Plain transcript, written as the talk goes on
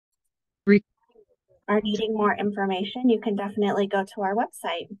are needing more information, you can definitely go to our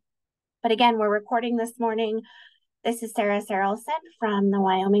website. But again, we're recording this morning. This is Sarah Sarelson from the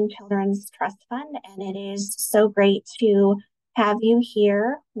Wyoming Children's Trust Fund, and it is so great to have you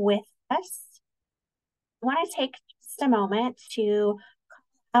here with us. I want to take just a moment to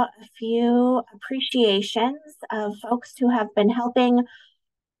call out a few appreciations of folks who have been helping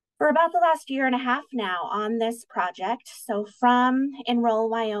for about the last year and a half now on this project. So from Enroll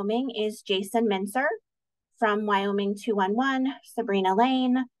Wyoming is Jason Mincer, from Wyoming 211, Sabrina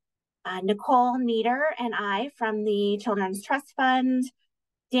Lane, Nicole Nieder and I from the Children's Trust Fund,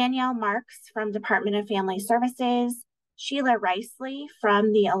 Danielle Marks from Department of Family Services, Sheila Riceley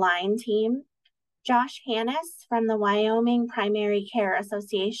from the Align team, Josh Hannes from the Wyoming Primary Care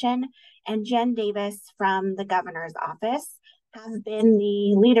Association, and Jen Davis from the Governor's Office have been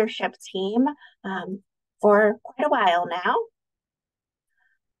the leadership team for quite a while now.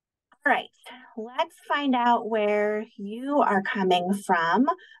 All right, let's find out where you are coming from.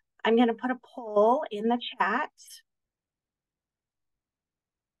 I'm going to put a poll in the chat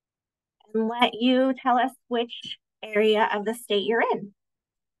and let you tell us which area of the state you're in.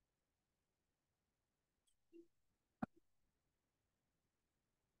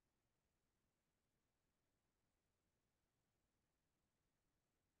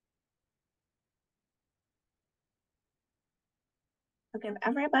 I'll give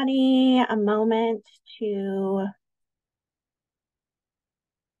everybody a moment to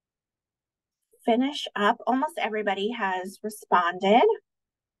finish up. Almost everybody has responded.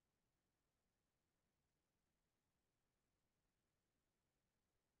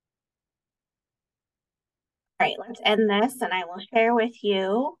 All right, let's end this and I will share with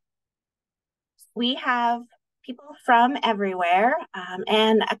you. We have people from everywhere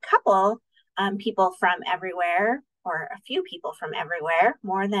and a couple people from everywhere, or a few people from everywhere,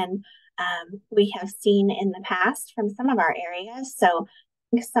 more than we have seen in the past from some of our areas. So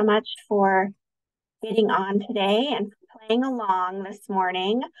thanks so much for getting on today and playing along this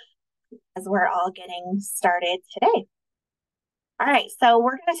morning as we're all getting started today. All right, so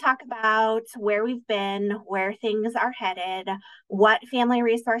we're going to talk about where we've been, where things are headed, what family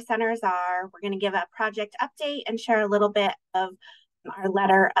resource centers are. We're going to give a project update and share a little bit of our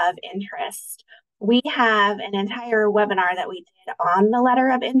letter of interest. We have an entire webinar that we did on the letter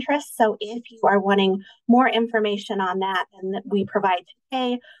of interest. So if you are wanting more information on that than that we provide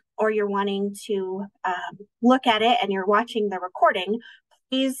today, or you're wanting to look at it and you're watching the recording,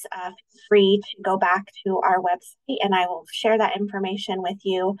 please feel free to go back to our website and I will share that information with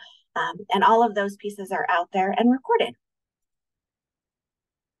you. And all of those pieces are out there and recorded.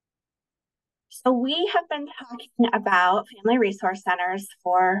 So we have been talking about family resource centers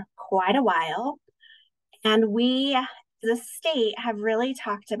for quite a while. And we, the state, have really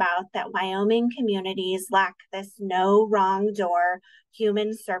talked about that Wyoming communities lack this no wrong door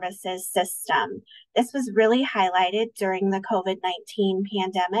human services system. This was really highlighted during the COVID-19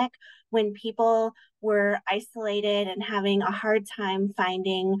 pandemic when people were isolated and having a hard time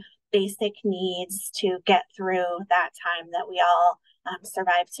finding basic needs to get through that time that we all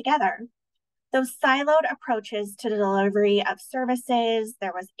survived together. Those siloed approaches to the delivery of services,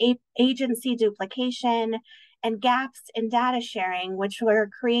 there was agency duplication and gaps in data sharing, which were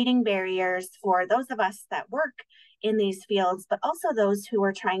creating barriers for those of us that work in these fields, but also those who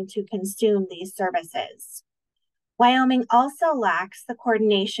are trying to consume these services. Wyoming also lacks the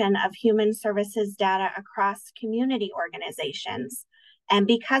coordination of human services data across community organizations. And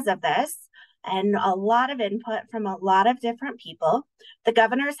because of this, and a lot of input from a lot of different people, the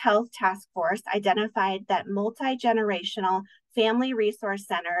Governor's Health Task Force identified that multi-generational family resource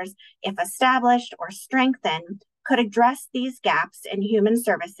centers, if established or strengthened, could address these gaps in human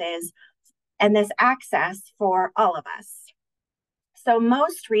services and this access for all of us. So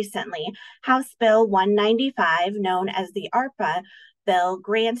most recently, House Bill 195, known as the ARPA bill,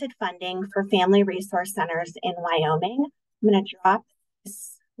 granted funding for family resource centers in Wyoming. I'm going to drop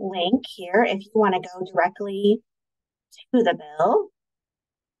this link here if you want to go directly to the bill.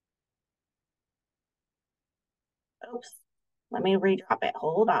 Oops, let me redrop it.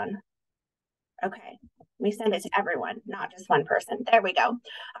 Hold on. Okay, let me send it to everyone, not just one person. There we go. All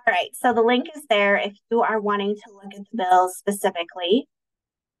right, so the link is there if you are wanting to look at the bill specifically.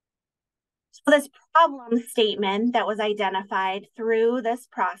 So this problem statement that was identified through this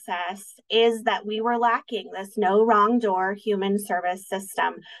process is that we were lacking this no wrong door human service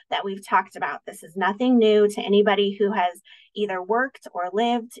system that we've talked about. This is nothing new to anybody who has either worked or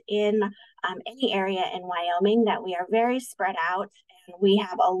lived in any area in Wyoming, that we are very spread out and we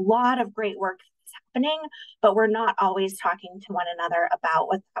have a lot of great work that's happening, but we're not always talking to one another about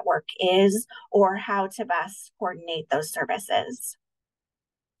what that work is or how to best coordinate those services.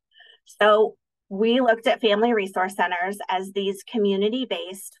 So we looked at family resource centers as these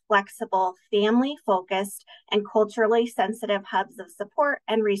community-based, flexible, family-focused, and culturally sensitive hubs of support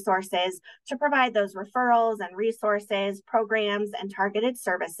and resources to provide those referrals and resources, programs, and targeted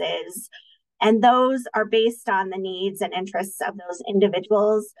services. And those are based on the needs and interests of those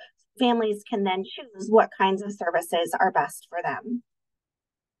individuals. Families can then choose what kinds of services are best for them.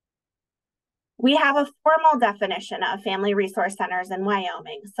 We have a formal definition of family resource centers in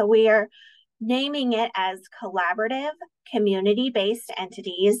Wyoming. So we are naming it as collaborative, community-based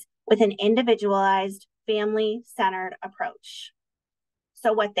entities with an individualized, family-centered approach.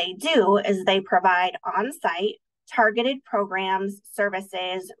 So what they do is they provide on-site targeted programs,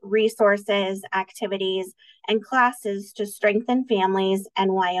 services, resources, activities, and classes to strengthen families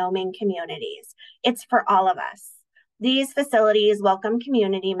and Wyoming communities. It's for all of us. These facilities welcome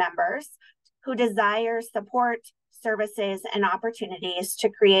community members who desire support, services, and opportunities to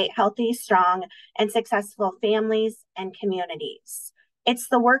create healthy, strong, and successful families and communities. It's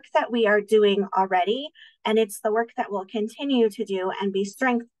the work that we are doing already, and it's the work that we'll continue to do and be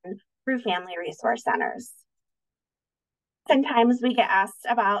strengthened through family resource centers. Sometimes we get asked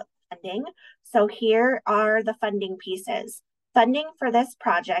about funding. So here are the funding pieces. Funding for this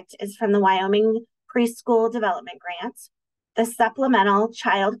project is from the Wyoming Preschool Development Grant, the Supplemental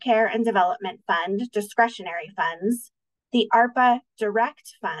Child Care and Development Fund, discretionary funds, the ARPA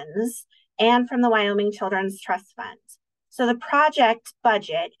direct funds, and from the Wyoming Children's Trust Fund. So the project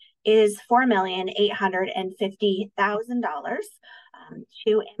budget is $4,850,000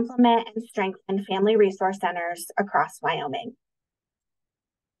 to implement and strengthen family resource centers across Wyoming.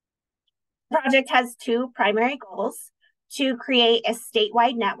 The project has two primary goals: to create a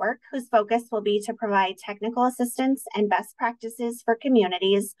statewide network whose focus will be to provide technical assistance and best practices for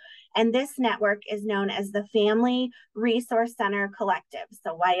communities. And this network is known as the Family Resource Center Collective.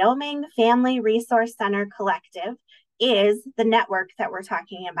 So Wyoming Family Resource Center Collective is the network that we're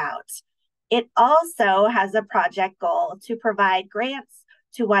talking about. It also has a project goal to provide grants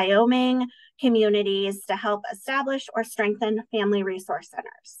to Wyoming communities to help establish or strengthen family resource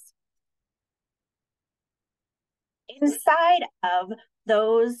centers. Inside of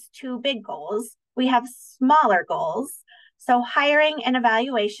those two big goals, we have smaller goals. So hiring an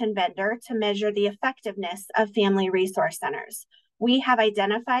evaluation vendor to measure the effectiveness of family resource centers. We have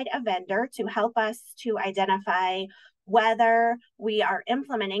identified a vendor to help us to identify whether we are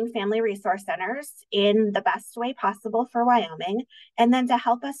implementing family resource centers in the best way possible for Wyoming, and then to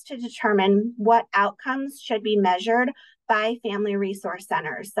help us to determine what outcomes should be measured by family resource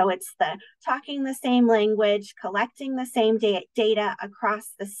centers. So it's the talking the same language, collecting the same data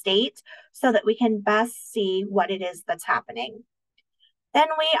across the state so that we can best see what it is that's happening. Then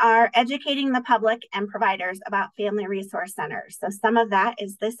we are educating the public and providers about family resource centers. So some of that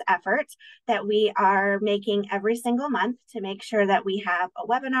is this effort that we are making every single month to make sure that we have a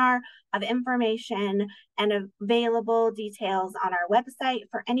webinar of information and available details on our website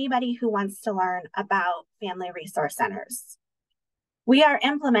for anybody who wants to learn about family resource centers. We are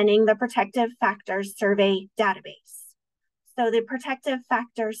implementing the Protective Factors Survey database. So the Protective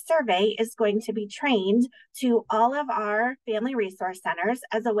Factors Survey is going to be trained to all of our family resource centers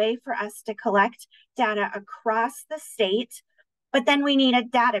as a way for us to collect data across the state, but then we need a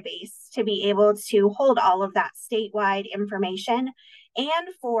database to be able to hold all of that statewide information, and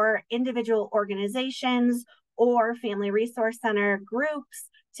for individual organizations or family resource center groups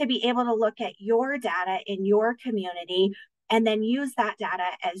to be able to look at your data in your community and then use that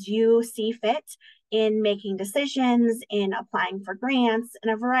data as you see fit in making decisions, in applying for grants, in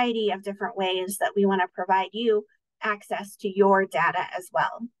a variety of different ways that we want to provide you access to your data as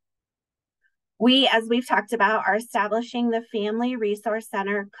well. We, as we've talked about, are establishing the Family Resource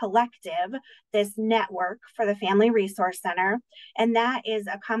Center Collective, this network for the Family Resource Center. And that is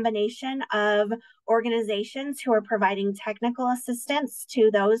a combination of organizations who are providing technical assistance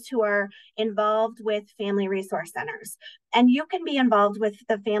to those who are involved with family resource centers. And you can be involved with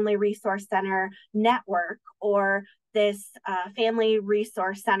the Family Resource Center network or this Family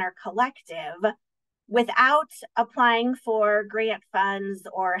Resource Center Collective without applying for grant funds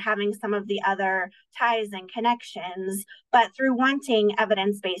or having some of the other ties and connections, but through wanting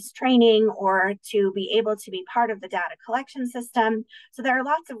evidence-based training or to be able to be part of the data collection system. So there are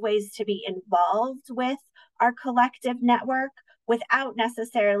lots of ways to be involved with our collective network without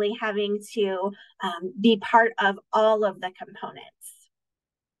necessarily having to be part of all of the components.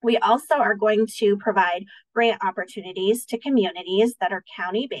 We also are going to provide grant opportunities to communities that are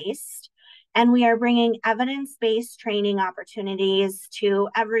county-based. And we are bringing evidence-based training opportunities to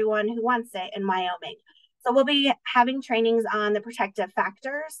everyone who wants it in Wyoming. So we'll be having trainings on the protective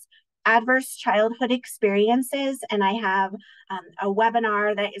factors, adverse childhood experiences, and I have a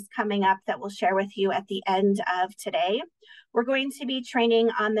webinar that is coming up that we'll share with you at the end of today. We're going to be training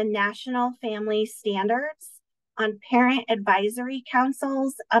on the National Family Standards, on parent advisory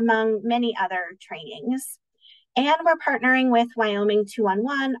councils, among many other trainings. And we're partnering with Wyoming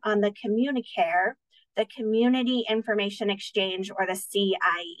 211 on the Communicare, the Community Information Exchange, or the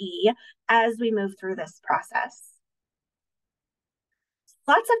CIE, as we move through this process.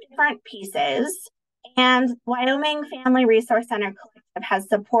 Lots of different pieces, and Wyoming Family Resource Center Collective has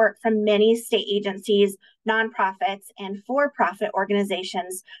support from many state agencies, nonprofits, and for-profit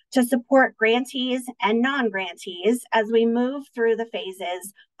organizations to support grantees and non-grantees as we move through the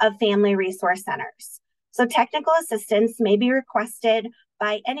phases of family resource centers. So technical assistance may be requested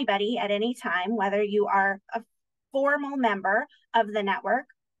by anybody at any time, whether you are a formal member of the network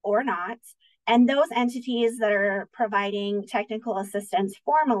or not. And those entities that are providing technical assistance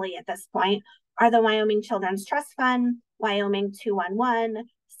formally at this point are the Wyoming Children's Trust Fund, Wyoming 211,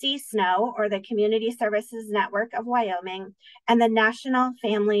 CSNO, or the Community Services Network of Wyoming, and the National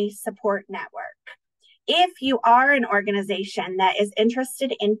Family Support Network. If you are an organization that is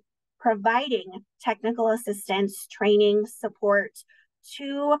interested in providing technical assistance, training, support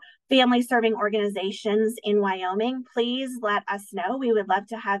to family serving organizations in Wyoming, please let us know. We would love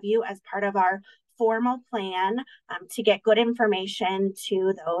to have you as part of our formal plan to get good information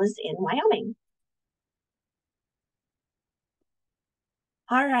to those in Wyoming.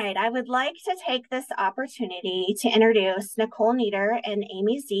 All right, I would like to take this opportunity to introduce Nicole Nieder and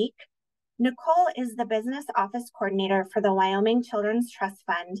Amy Zeke. Nicole is the Business Office Coordinator for the Wyoming Children's Trust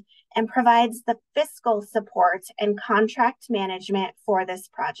Fund and provides the fiscal support and contract management for this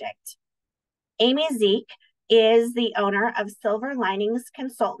project. Amy Zeke is the owner of Silver Linings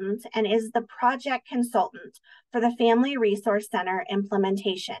Consultant and is the project consultant for the Family Resource Center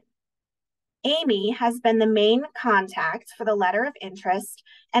implementation. Amy has been the main contact for the letter of interest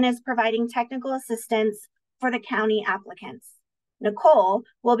and is providing technical assistance for the county applicants. Nicole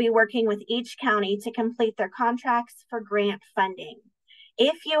will be working with each county to complete their contracts for grant funding.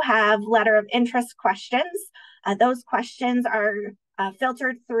 If you have letter of interest questions, those questions are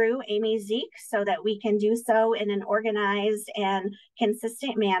filtered through Amy Zeke so that we can do so in an organized and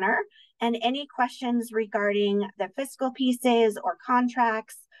consistent manner. And any questions regarding the fiscal pieces or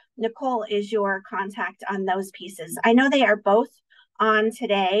contracts, Nicole is your contact on those pieces. I know they are both on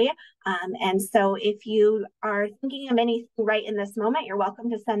today. And so if you are thinking of anything right in this moment, you're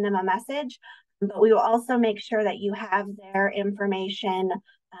welcome to send them a message, but we will also make sure that you have their information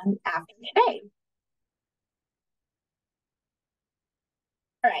after today.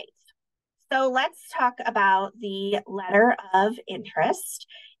 All right, so let's talk about the letter of interest.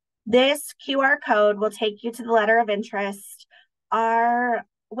 This QR code will take you to the letter of interest. Our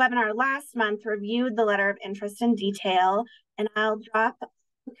webinar last month reviewed the letter of interest in detail, and I'll drop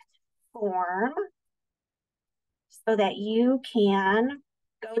a form so that you can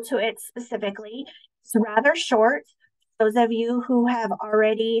go to it specifically. It's rather short. Those of you who have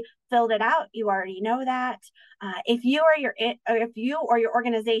already filled it out, you already know that. If you or your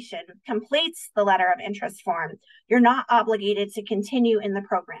organization completes the letter of interest form, you're not obligated to continue in the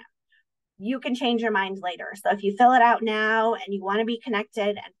program. You can change your mind later. So if you fill it out now and you want to be connected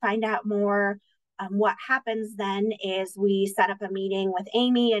and find out more, what happens then is we set up a meeting with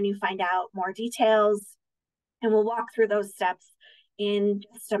Amy and you find out more details, and we'll walk through those steps in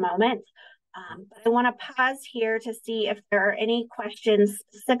just a moment. But I want to pause here to see if there are any questions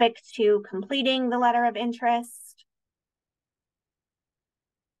specific to completing the letter of interest.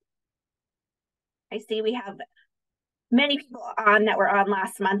 I see we have many people on that were on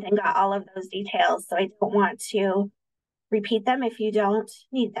last month and got all of those details, so I don't want to repeat them if you don't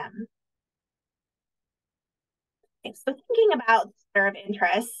need them. Okay, so thinking about the letter of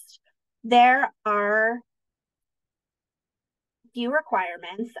interest, there are few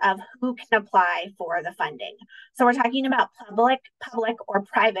requirements of who can apply for the funding. So we're talking about public or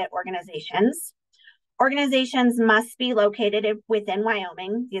private organizations. Organizations must be located within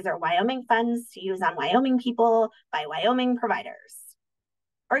Wyoming. These are Wyoming funds to use on Wyoming people by Wyoming providers.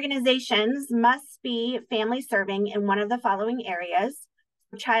 Organizations must be family serving in one of the following areas: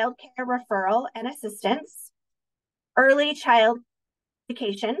 child care referral and assistance, early child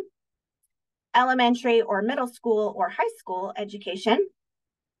education, elementary or middle school or high school education,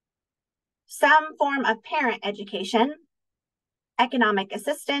 some form of parent education, economic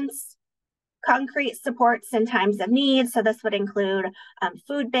assistance, concrete supports in times of need. So this would include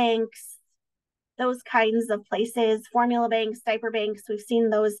food banks, those kinds of places, formula banks, diaper banks. We've seen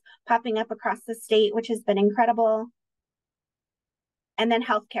those popping up across the state, which has been incredible. And then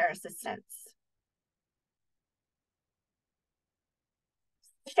healthcare assistance.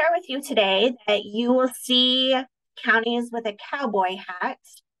 I'll share with you today that you will see counties with a cowboy hat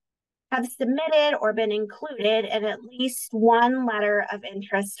have submitted or been included in at least one letter of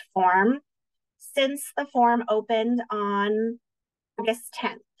interest form since the form opened on August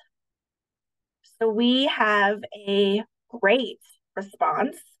 10th. So we have a great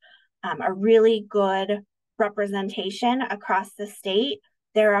response, a really good representation across the state.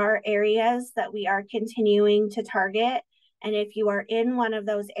 There are areas that we are continuing to target. And if you are in one of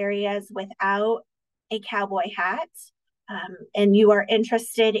those areas without a cowboy hat, and you are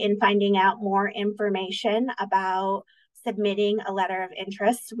interested in finding out more information about submitting a letter of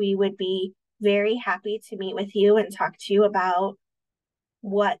interest, we would be very happy to meet with you and talk to you about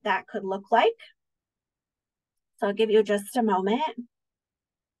what that could look like. So I'll give you just a moment.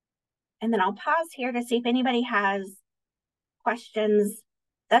 And then I'll pause here to see if anybody has questions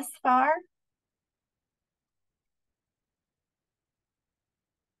thus far.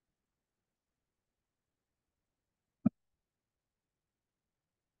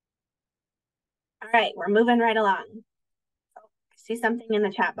 All right, we're moving right along. Oh, I see something in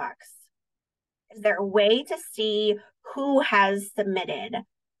the chat box. Is there a way to see who has submitted?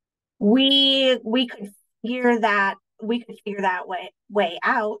 We could figure that way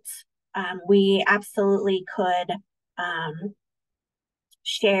out. We absolutely could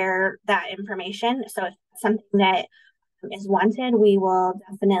share that information. So if it's something that is wanted, we will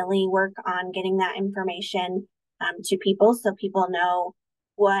definitely work on getting that information to people so people know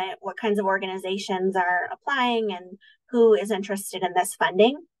what kinds of organizations are applying and who is interested in this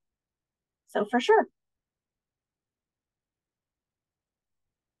funding. So for sure.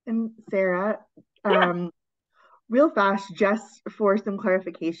 And Sarah, real fast, just for some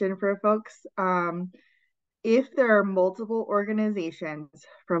clarification for folks, if there are multiple organizations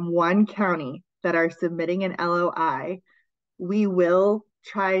from one county that are submitting an LOI, we will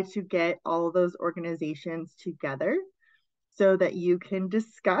try to get all of those organizations together so that you can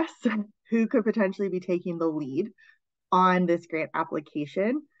discuss who could potentially be taking the lead on this grant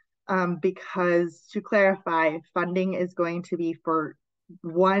application. Because to clarify, funding is going to be for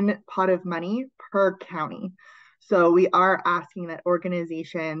one pot of money per county. So we are asking that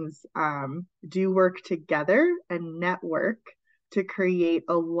organizations do work together and network to create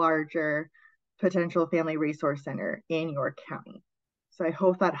a larger potential family resource center in your county. So I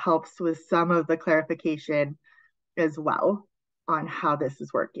hope that helps with some of the clarification as well on how this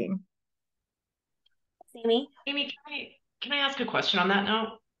is working. Amy, can I ask a question on that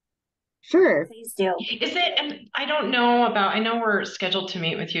note? Sure. Please do. Is it, and I don't know about, I know we're scheduled to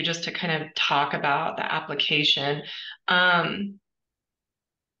meet with you just to kind of talk about the application. How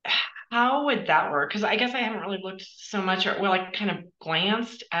would that work? Because I guess I haven't really looked so much, or well, I kind of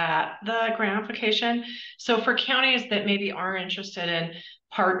glanced at the grant application. So for counties that maybe are interested in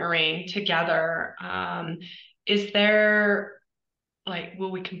partnering together, is there, like,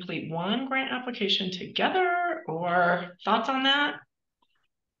 will we complete one grant application together, or thoughts on that?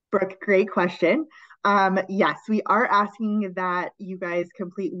 Brooke, great question. Yes, we are asking that you guys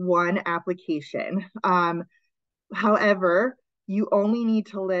complete one application. However, you only need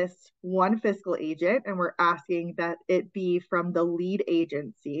to list one fiscal agent, and we're asking that it be from the lead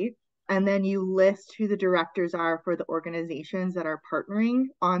agency. And then you list who the directors are for the organizations that are partnering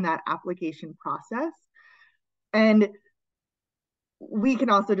on that application process. And we can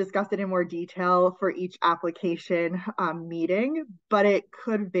also discuss it in more detail for each application meeting, but it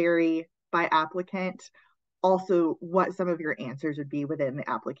could vary by applicant. Also, what some of your answers would be within the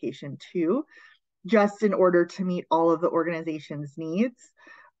application too, just in order to meet all of the organization's needs.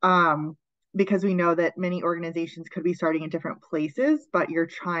 Because we know that many organizations could be starting in different places, but you're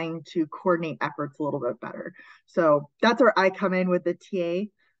trying to coordinate efforts a little bit better. So that's where I come in with the TA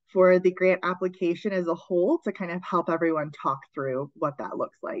for the grant application as a whole to kind of help everyone talk through what that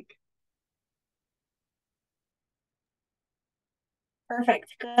looks like.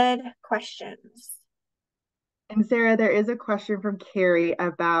 Perfect. Good questions. And Sarah, there is a question from Carrie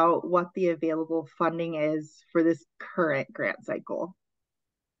about what the available funding is for this current grant cycle.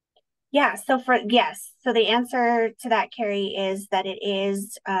 Yeah, so the answer to that, Carrie, is that it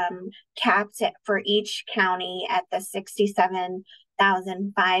is capped for each county at the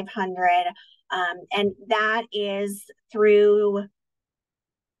 $67,500, and that is through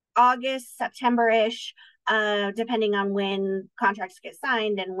August, September-ish, depending on when contracts get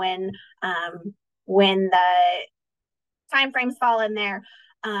signed and when the timeframes fall in there.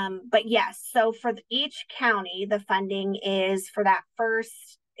 But yes, so for each county, the funding is for that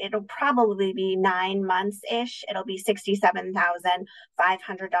first, it'll probably be 9 months-ish. It'll be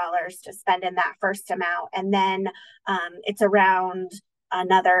 $67,500 to spend in that first amount. And then it's around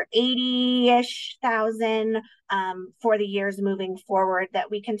another 80-ish thousand for the years moving forward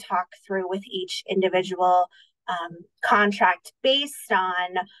that we can talk through with each individual contract based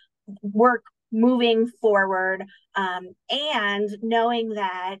on work moving forward, and knowing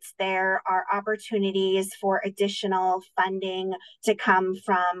that there are opportunities for additional funding to come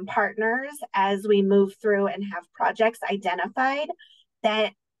from partners as we move through and have projects identified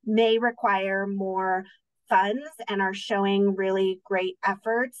that may require more funds and are showing really great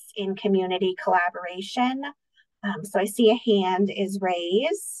efforts in community collaboration. So I see a hand is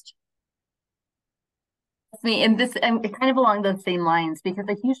raised. Me, and this, and kind of along those same lines, because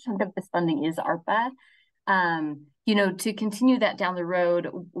a huge chunk of this funding is ARPA. You know, to continue that down the road,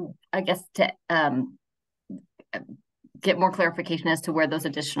 I guess to get more clarification as to where those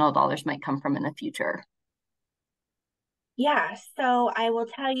additional dollars might come from in the future. Yeah, so I will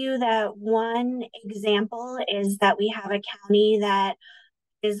tell you that one example is that we have a county that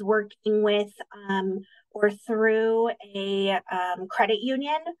is working with or through a credit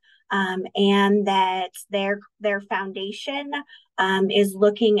union, and that their foundation is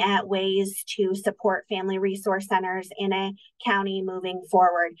looking at ways to support family resource centers in a county moving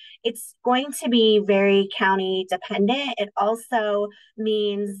forward. It's going to be very county dependent. It also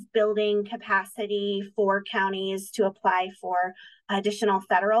means building capacity for counties to apply for additional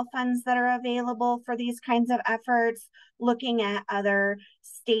federal funds that are available for these kinds of efforts, looking at other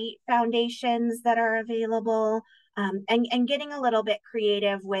state foundations that are available, and getting a little bit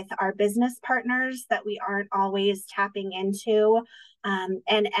creative with our business partners that we aren't always tapping into.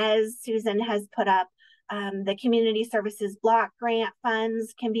 And as Susan has put up, the community services block grant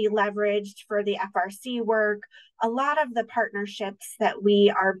funds can be leveraged for the FRC work. A lot of the partnerships that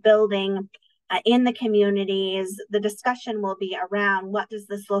we are building in the communities, the discussion will be around what does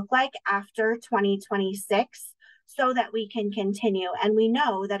this look like after 2026 so that we can continue. And we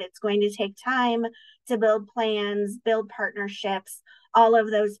know that it's going to take time to build plans, build partnerships, all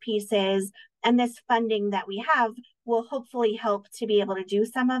of those pieces. And this funding that we have will hopefully help to be able to do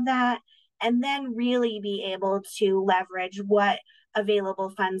some of that, and then really be able to leverage what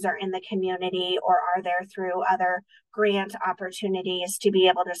available funds are in the community or are there through other grant opportunities to be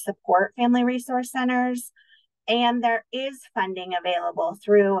able to support family resource centers. And there is funding available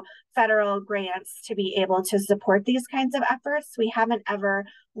through federal grants to be able to support these kinds of efforts. We haven't ever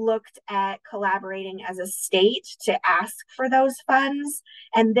looked at collaborating as a state to ask for those funds,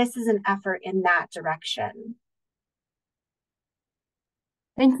 and this is an effort in that direction.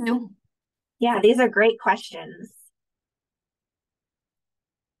 Thank you. Yeah, these are great questions.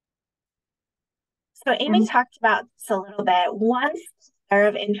 So Amy talked about this a little bit. Once letter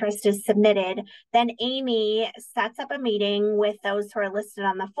of interest is submitted, then Amy sets up a meeting with those who are listed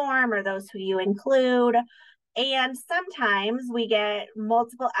on the form or those who you include. And sometimes we get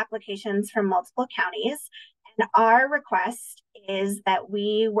multiple applications from multiple counties. And our request is that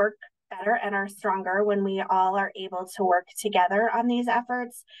we work better and are stronger when we all are able to work together on these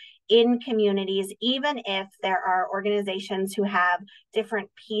efforts in communities, even if there are organizations who have different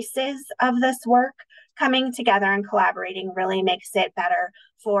pieces of this work. Coming together and collaborating really makes it better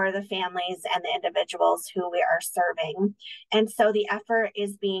for the families and the individuals who we are serving. And so the effort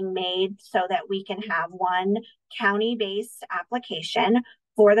is being made so that we can have one county-based application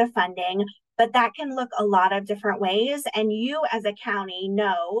for the funding, but that can look a lot of different ways. And you as a county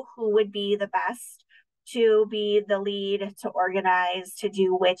know who would be the best to be the lead, to organize, to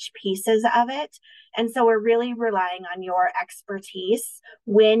do which pieces of it. And so we're really relying on your expertise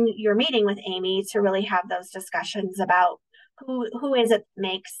when you're meeting with Amy to really have those discussions about who is it that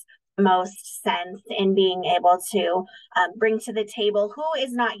makes the most sense in being able to bring to the table, who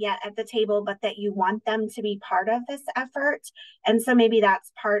is not yet at the table, but that you want them to be part of this effort. And so maybe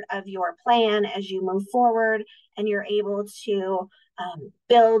that's part of your plan as you move forward and you're able to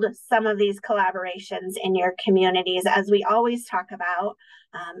build some of these collaborations in your communities, as we always talk about.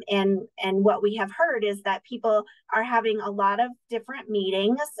 And what we have heard is that people are having a lot of different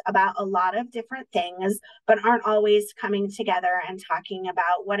meetings about a lot of different things, but aren't always coming together and talking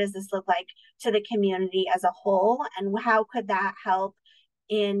about what does this look like to the community as a whole, and how could that help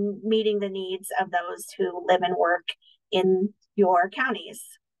in meeting the needs of those who live and work in your counties.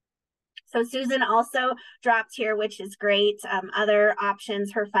 So Susan also dropped here, which is great. Other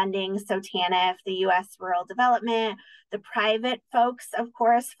options for funding. So TANF, the U.S. Rural Development, the private folks, of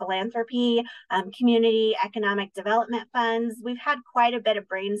course, philanthropy, community economic development funds. We've had quite a bit of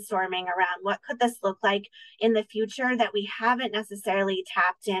brainstorming around what could this look like in the future that we haven't necessarily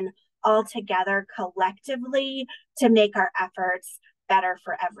tapped in all together collectively to make our efforts better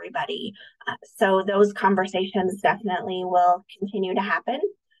for everybody. So those conversations definitely will continue to happen.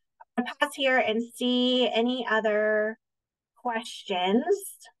 I'll pause here and see any other questions.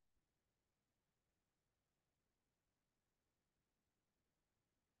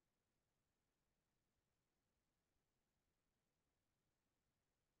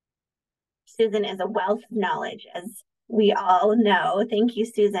 Susan is a wealth of knowledge, as we all know. Thank you,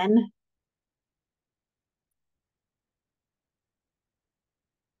 Susan.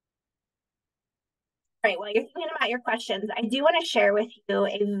 All right, while you're thinking about your questions, I do want to share with you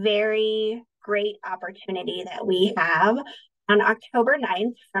a very great opportunity that we have on October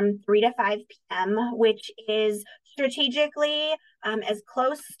 9th from 3 to 5 p.m., which is strategically as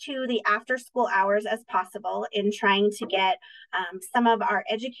close to the after school hours as possible in trying to get some of our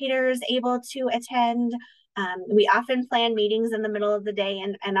educators able to attend. We often plan meetings in the middle of the day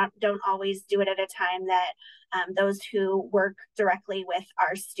and don't always do it at a time that those who work directly with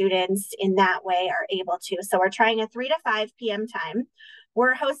our students in that way are able to. So we're trying a 3 to 5 p.m. time.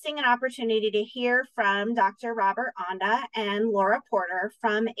 We're hosting an opportunity to hear from Dr. Robert Onda and Laura Porter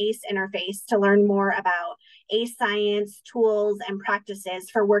from ACE Interface to learn more about ACE science, tools, and practices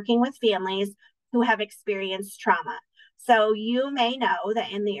for working with families who have experienced trauma. So you may know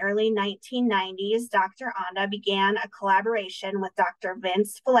that in the early 1990s, Dr. Onda began a collaboration with Dr.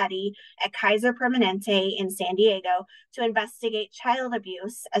 Vince Folletti at Kaiser Permanente in San Diego to investigate child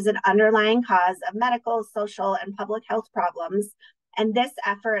abuse as an underlying cause of medical, social, and public health problems. And this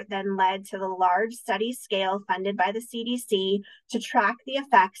effort then led to the large study scale funded by the CDC to track the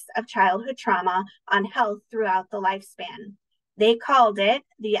effects of childhood trauma on health throughout the lifespan. They called it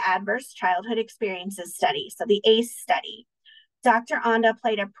the Adverse Childhood Experiences Study, so the ACE study. Dr. Onda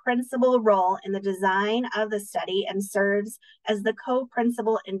played a principal role in the design of the study and serves as the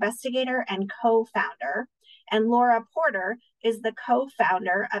co-principal investigator and co-founder. And Laura Porter is the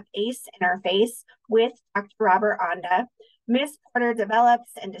co-founder of ACE Interface with Dr. Robert Onda. Ms. Porter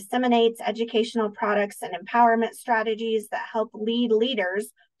develops and disseminates educational products and empowerment strategies that help lead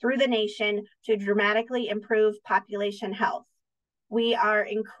leaders through the nation to dramatically improve population health. We are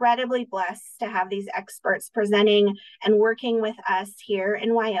incredibly blessed to have these experts presenting and working with us here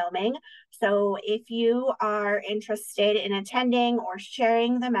in Wyoming. So if you are interested in attending or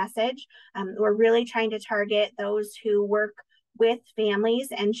sharing the message, we're really trying to target those who work with families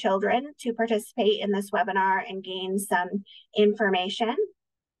and children to participate in this webinar and gain some information.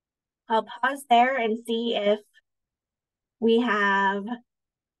 I'll pause there and see if we have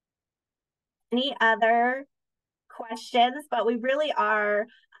any other questions, but we really are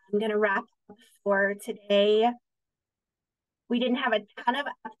going to wrap up for today. We didn't have a ton of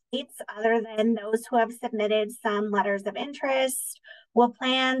updates other than those who have submitted some letters of interest. We'll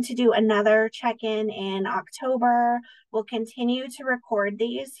plan to do another check-in in October. We'll continue to record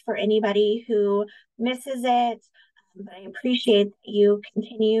these for anybody who misses it, but I appreciate that you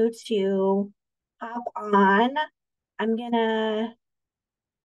continue to hop on. I'm gonna